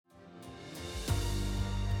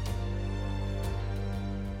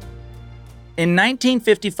In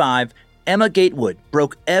 1955, Emma Gatewood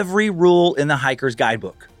broke every rule in the hiker's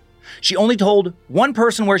guidebook. She only told one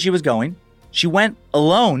person where she was going. She went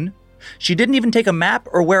alone. She didn't even take a map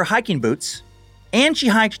or wear hiking boots. And she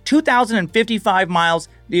hiked 2,055 miles,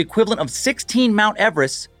 the equivalent of 16 Mount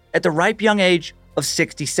Everests, at the ripe young age of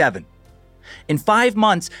 67. In 5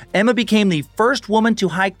 months, Emma became the first woman to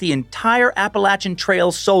hike the entire Appalachian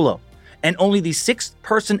Trail solo, and only the 6th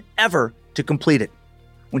person ever to complete it.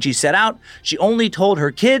 When she set out, she only told her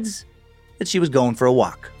kids that she was going for a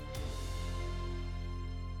walk.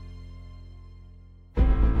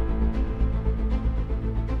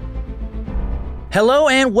 Hello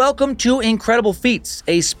and welcome to Incredible Feats,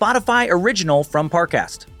 a Spotify original from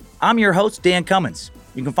Parcast. I'm your host, Dan Cummins.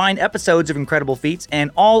 You can find episodes of Incredible Feats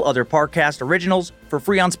and all other Parcast originals for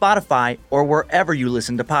free on Spotify or wherever you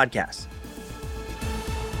listen to podcasts.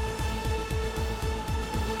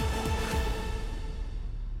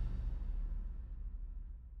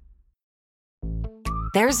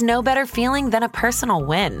 There's no better feeling than a personal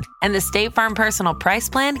win, and the State Farm Personal Price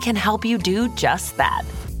Plan can help you do just that.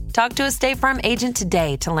 Talk to a State Farm agent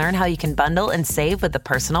today to learn how you can bundle and save with the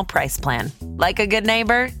Personal Price Plan. Like a good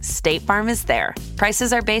neighbor, State Farm is there.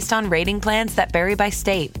 Prices are based on rating plans that vary by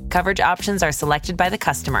state. Coverage options are selected by the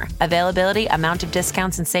customer. Availability, amount of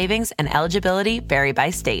discounts and savings, and eligibility vary by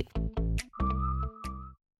state.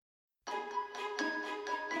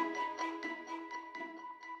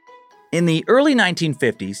 In the early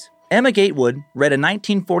 1950s, Emma Gatewood read a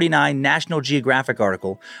 1949 National Geographic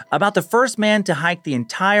article about the first man to hike the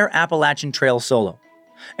entire Appalachian Trail solo.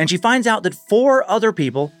 And she finds out that 4 other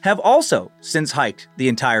people have also since hiked the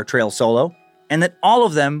entire trail solo, and that all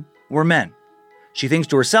of them were men. She thinks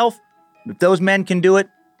to herself, if those men can do it,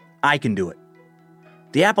 I can do it.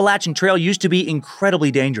 The Appalachian Trail used to be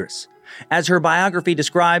incredibly dangerous. As her biography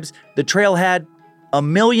describes, the trail had a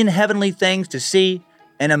million heavenly things to see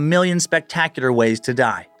and a million spectacular ways to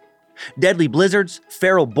die. Deadly blizzards,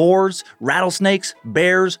 feral boars, rattlesnakes,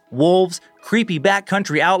 bears, wolves, creepy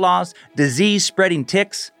backcountry outlaws, disease-spreading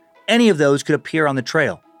ticks, any of those could appear on the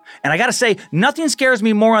trail. And I gotta say, nothing scares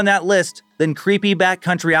me more on that list than creepy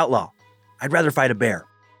backcountry outlaw. I'd rather fight a bear.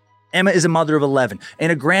 Emma is a mother of 11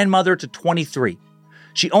 and a grandmother to 23.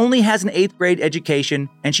 She only has an 8th grade education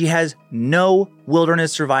and she has no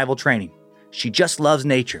wilderness survival training. She just loves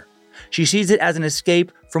nature. She sees it as an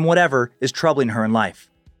escape from whatever is troubling her in life.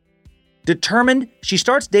 Determined, she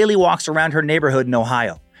starts daily walks around her neighborhood in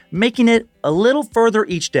Ohio, making it a little further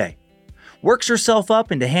each day. Works herself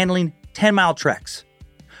up into handling 10-mile treks.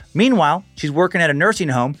 Meanwhile, she's working at a nursing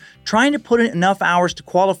home, trying to put in enough hours to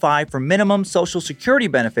qualify for minimum Social Security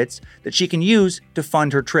benefits that she can use to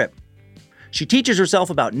fund her trip. She teaches herself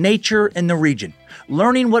about nature and the region,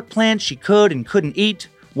 learning what plants she could and couldn't eat,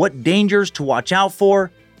 what dangers to watch out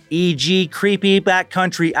for, e.g. creepy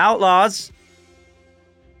backcountry outlaws.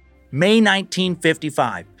 May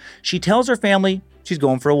 1955, she tells her family she's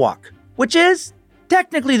going for a walk, which is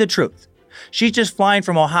technically the truth. She's just flying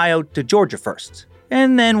from Ohio to Georgia first,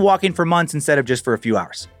 and then walking for months instead of just for a few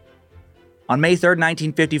hours. On May 3rd,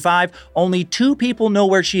 1955, only 2 people know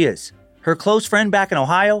where she is, her close friend back in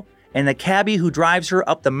Ohio and the cabbie who drives her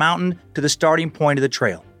up the mountain to the starting point of the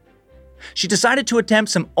trail. She decided to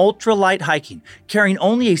attempt some ultra-light hiking, carrying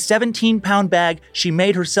only a 17-pound bag she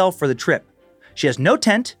made herself for the trip. She has no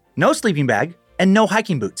tent, no sleeping bag, and no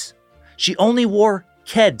hiking boots. She only wore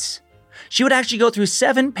Keds. She would actually go through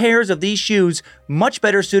 7 pairs of these shoes, much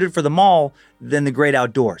better suited for the mall than the great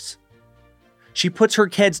outdoors. She puts her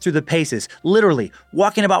Keds through the paces, literally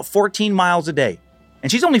walking about 14 miles a day.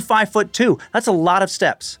 And she's only 5'2". That's a lot of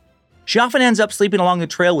steps. She often ends up sleeping along the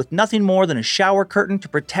trail with nothing more than a shower curtain to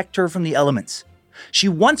protect her from the elements. She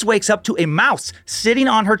once wakes up to a mouse sitting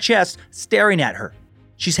on her chest, staring at her.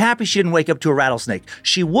 She's happy she didn't wake up to a rattlesnake.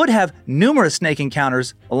 She would have numerous snake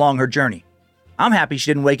encounters along her journey. I'm happy she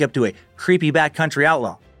didn't wake up to a creepy backcountry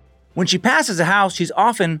outlaw. When she passes a house, she's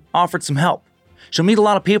often offered some help. She'll meet a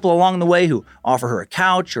lot of people along the way who offer her a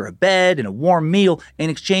couch or a bed and a warm meal in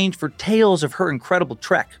exchange for tales of her incredible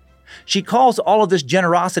trek. She calls all of this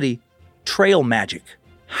generosity trail magic.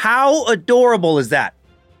 How adorable is that?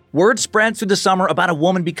 Word spreads through the summer about a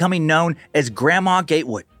woman becoming known as Grandma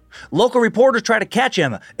Gatewood. Local reporters try to catch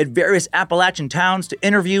Emma at various Appalachian towns to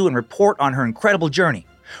interview and report on her incredible journey.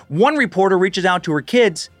 One reporter reaches out to her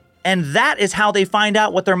kids, and that is how they find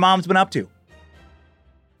out what their mom's been up to.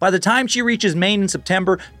 By the time she reaches Maine in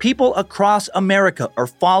September, people across America are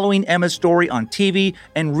following Emma's story on TV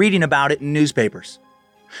and reading about it in newspapers.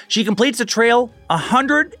 She completes the trail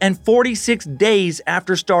 146 days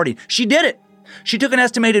after starting. She did it! She took an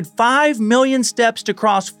estimated 5 million steps to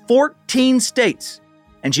cross 14 states.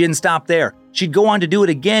 And she didn't stop there. She'd go on to do it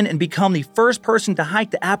again and become the first person to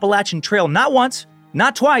hike the Appalachian Trail not once,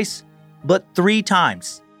 not twice, but 3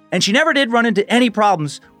 times. And she never did run into any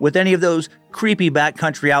problems with any of those creepy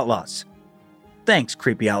backcountry outlaws. Thanks,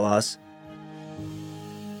 creepy outlaws.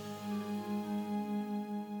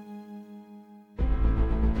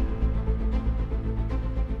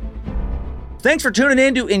 Thanks for tuning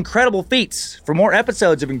in to Incredible Feats. For more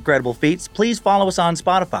episodes of Incredible Feats, please follow us on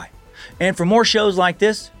Spotify. And for more shows like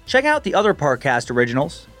this, check out the other Parcast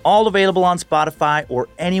originals, all available on Spotify or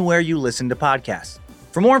anywhere you listen to podcasts.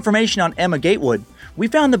 For more information on Emma Gatewood, we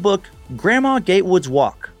found the book Grandma Gatewood's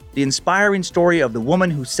Walk, the inspiring story of the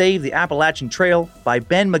woman who saved the Appalachian Trail by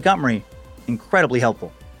Ben Montgomery, incredibly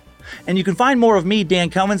helpful. And you can find more of me,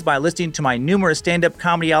 Dan Cummins, by listening to my numerous stand-up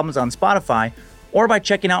comedy albums on Spotify or by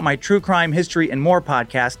checking out my true crime, history, and more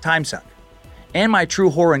podcast, Timesuck, and my true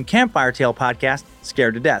horror and campfire tale podcast,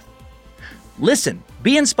 Scared to Death. Listen,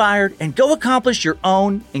 be inspired, and go accomplish your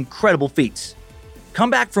own incredible feats. Come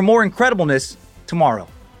back for more incredibleness tomorrow.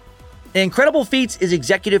 Incredible Feats is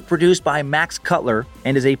executive produced by Max Cutler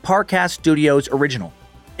and is a Parcast Studios original.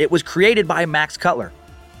 It was created by Max Cutler.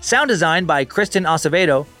 Sound design by Kristen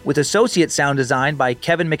Acevedo, with associate sound design by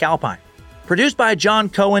Kevin McAlpine. Produced by John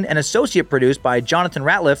Cohen and associate produced by Jonathan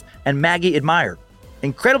Ratliff and Maggie Admire.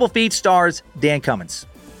 Incredible Feats stars Dan Cummins.